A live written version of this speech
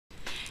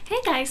Hey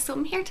guys, so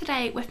I'm here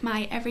today with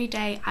my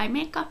everyday eye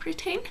makeup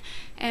routine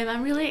and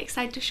I'm really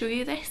excited to show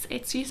you this.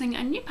 It's using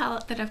a new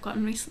palette that I've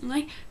gotten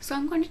recently, so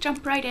I'm going to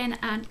jump right in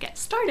and get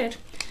started.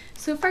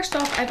 So first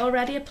off, I've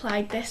already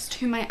applied this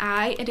to my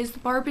eye. It is the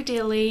Barbra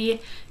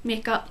Daly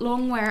Makeup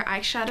Longwear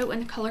eyeshadow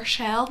in the colour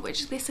Shell,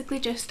 which is basically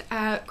just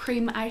a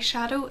cream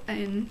eyeshadow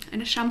in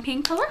a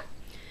champagne colour.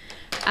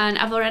 And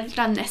I've already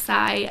done this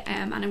eye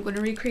and I'm going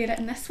to recreate it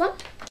in this one.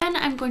 Then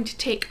I'm going to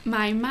take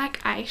my MAC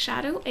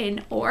eyeshadow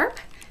in Orb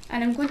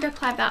and I'm going to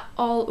apply that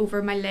all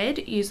over my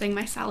lid using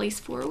my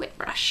Sally's 4-weight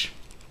brush.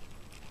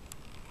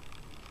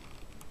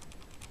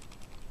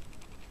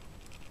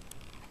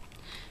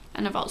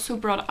 And I've also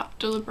brought it up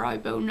to the brow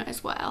bone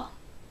as well.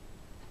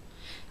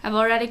 I've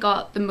already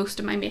got the most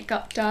of my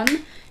makeup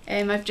done.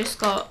 I've just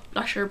got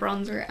blusher,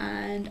 bronzer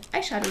and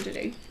eyeshadow to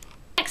do.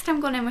 Next I'm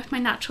going in with my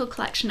Natural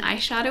Collection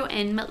eyeshadow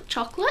in Milk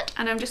Chocolate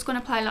and I'm just going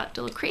to apply that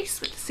to the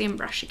crease with the same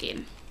brush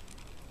again.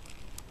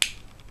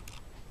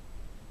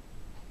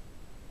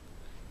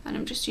 And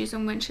I'm just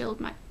using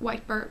windshield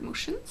wiper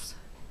motions.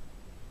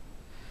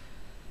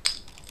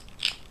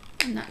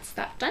 And that's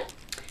that done.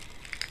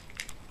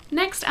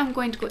 Next I'm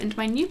going to go into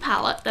my new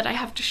palette that I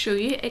have to show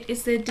you. It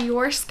is the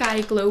Dior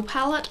Sky Glow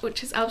palette,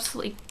 which is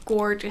absolutely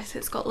gorgeous.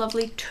 It's got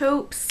lovely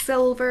taupes,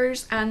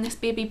 silvers and this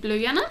baby blue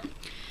in it.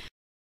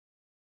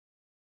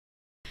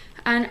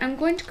 And I'm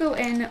going to go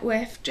in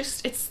with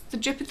it's the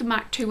dupe of the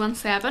MAC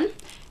 217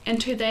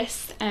 into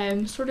this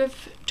sort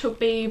of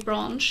taupey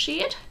bronze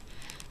shade.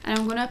 And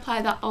I'm going to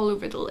apply that all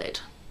over the lid.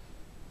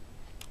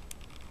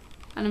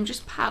 And I'm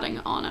just patting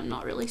it on, I'm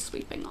not really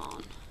sweeping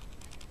on.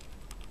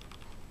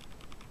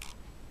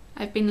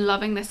 I've been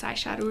loving this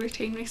eyeshadow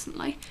routine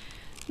recently.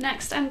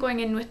 Next I'm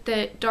going in with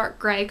the dark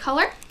grey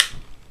colour.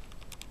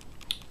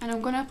 And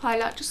I'm going to apply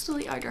that just to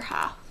the outer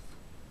half.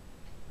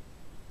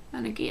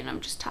 And again I'm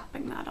just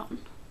tapping that on.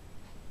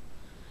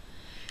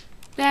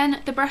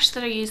 Then the brush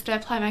that I used to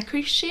apply my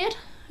crease shade,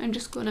 I'm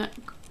just going to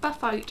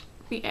buff out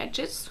the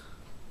edges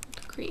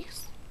of the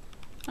crease.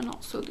 And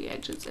also the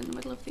edges in the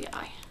middle of the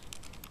eye.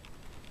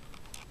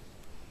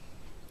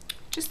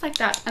 Just like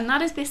that. And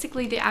that is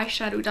basically the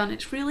eyeshadow done.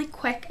 It's really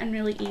quick and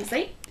really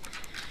easy.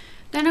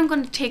 Then I'm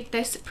going to take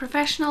this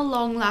Professional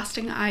Long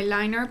Lasting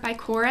Eyeliner by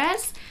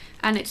Korres.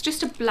 And it's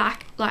just a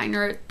black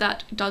liner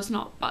that does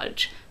not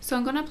budge. So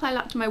I'm going to apply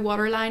that to my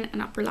waterline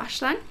and upper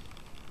lash line.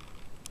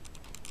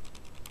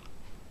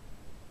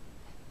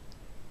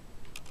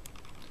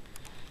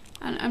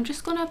 And I'm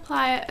just going to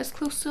apply it as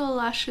close to the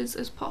lashes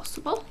as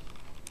possible.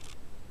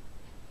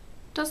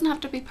 Doesn't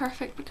have to be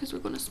perfect because we're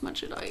going to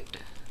smudge it out.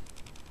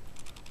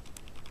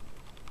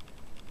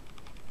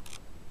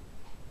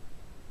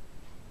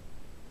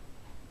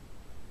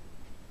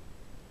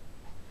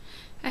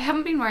 I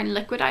haven't been wearing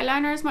liquid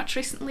eyeliner as much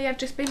recently. I've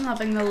just been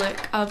loving the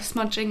look of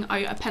smudging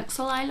out a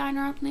pencil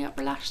eyeliner up in the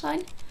upper lash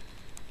line.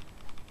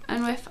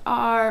 And with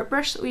our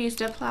brush that we used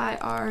to apply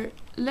our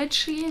lid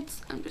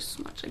shades, I'm just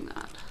smudging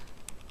that.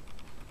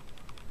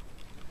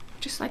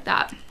 Just like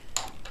that.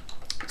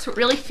 So it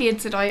really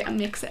fades it out and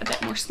makes it a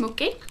bit more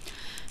smoky.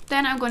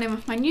 Then I'm going in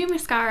with my new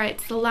mascara.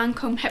 It's the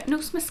Lancome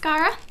Hypnose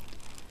mascara.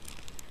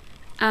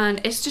 And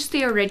it's just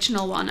the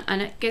original one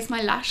and it gives my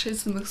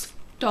lashes the most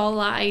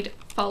doll-eyed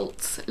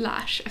false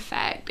lash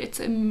effect. It's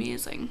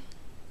amazing.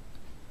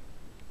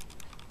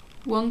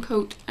 One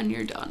coat and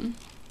you're done.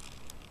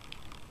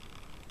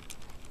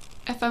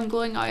 If I'm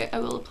going out, I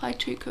will apply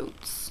 2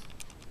 coats.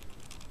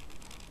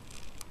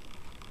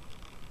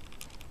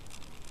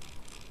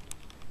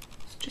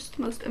 Just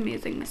the most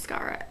amazing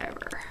mascara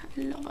ever.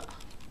 I love it.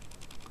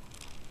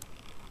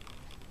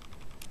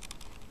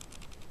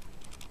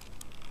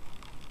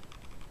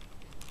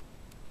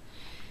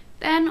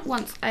 Then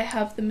once I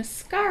have the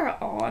mascara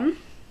on,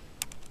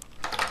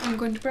 I'm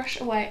going to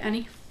brush away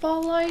any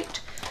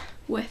fallout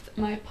with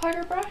my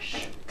powder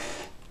brush,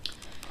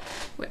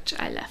 which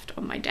I left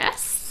on my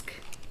desk.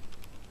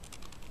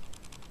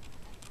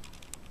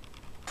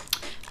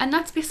 And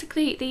that's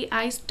basically the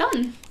eyes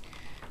done.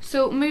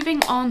 So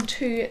moving on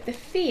to the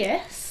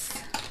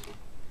face,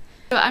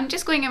 so I'm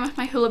just going in with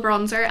my Hoola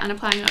bronzer and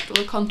applying it to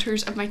the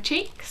contours of my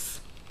cheeks.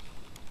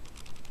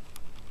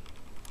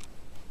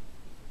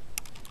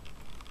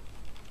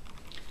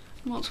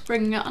 I'm also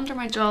bringing it under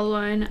my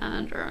jawline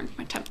and around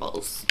my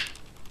temples.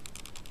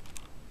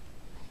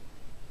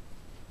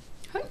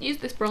 I haven't used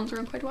this bronzer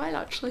in quite a while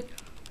actually.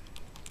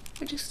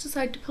 I just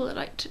decided to pull it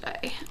out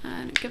today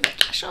and give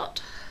it a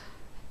shot.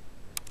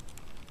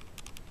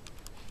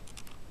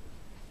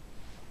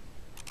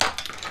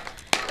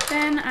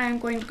 Then I'm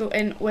going to go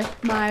in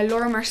with my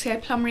Mercier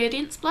Plum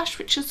Radiance blush,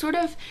 which is sort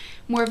of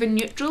more of a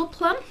neutral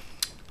plum.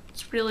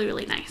 It's really,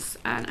 really nice.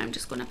 And I'm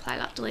just going to apply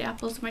that to the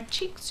apples of my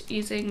cheeks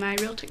using my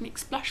Real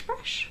Techniques blush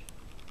brush.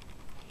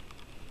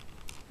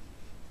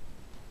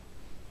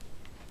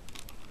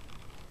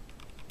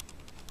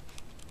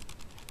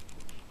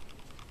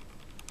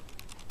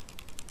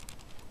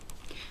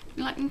 I've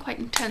been liking quite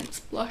intense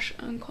blush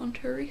and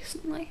contour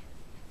recently.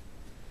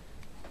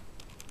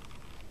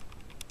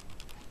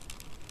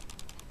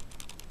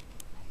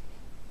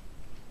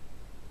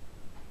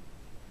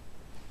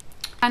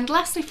 And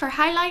lastly for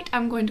highlight,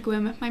 I'm going to go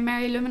in with my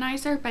MAry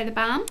Lou-Manzier by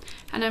theBalm,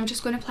 and I'm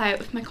just going to apply it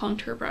with my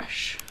contour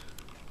brush.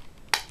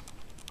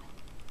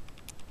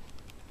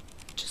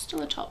 Just to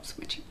the tops of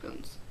my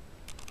cheekbones.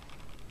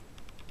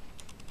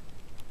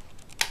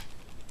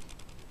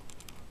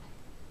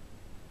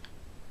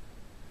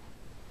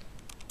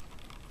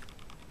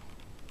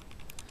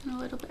 And a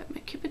little bit of my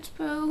Cupid's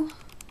bow.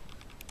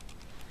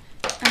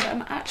 And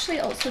I'm actually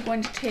also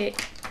going to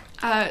take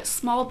a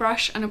small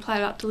brush and apply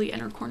that to the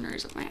inner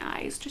corners of my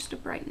eyes just to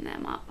brighten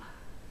them up.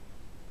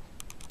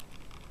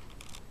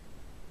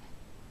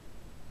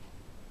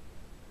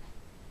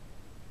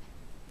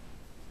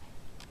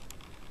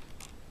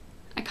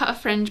 I cut a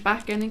fringe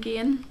back in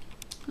again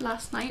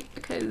last night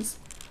because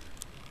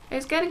I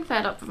was getting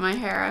fed up with my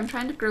hair. I'm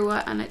trying to grow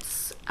it and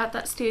it's at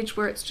that stage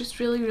where it's just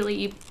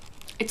really,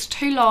 it's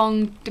too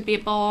long to be a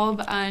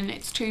bob, and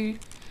it's too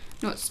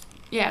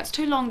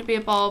long to be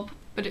a bob,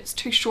 but it's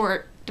too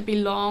short to be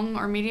long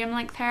or medium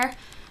length hair,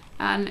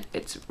 and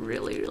it's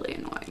really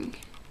annoying.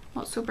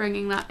 Also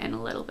bringing that in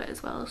a little bit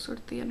as well, sort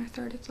of the inner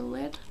third of the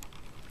lid.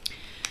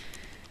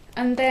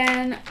 And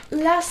then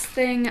last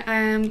thing, I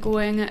am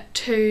going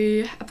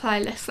to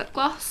apply this lip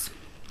gloss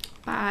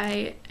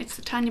it's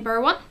the Tanya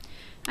Burr one,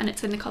 and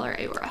it's in the colour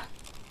Aurora.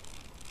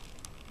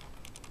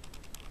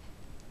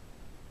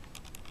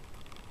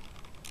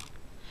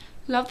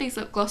 Love these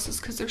lip glosses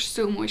because they're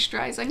so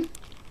moisturising.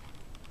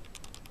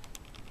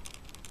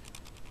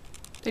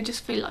 They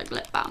just feel like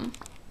lip balm.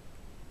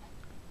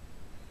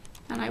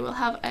 And I will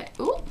have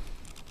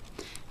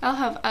I'll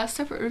have a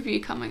separate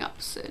review coming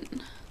up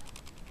soon.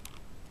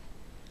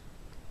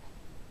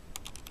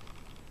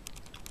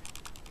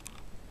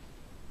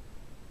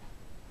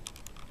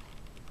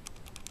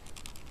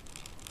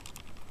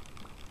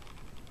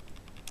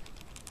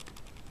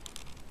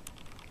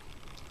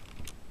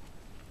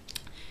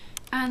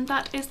 And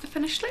that is the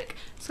finished look.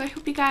 So I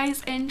hope you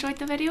guys enjoyed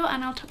the video,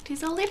 and I'll talk to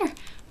you all later.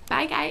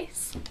 Bye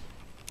guys!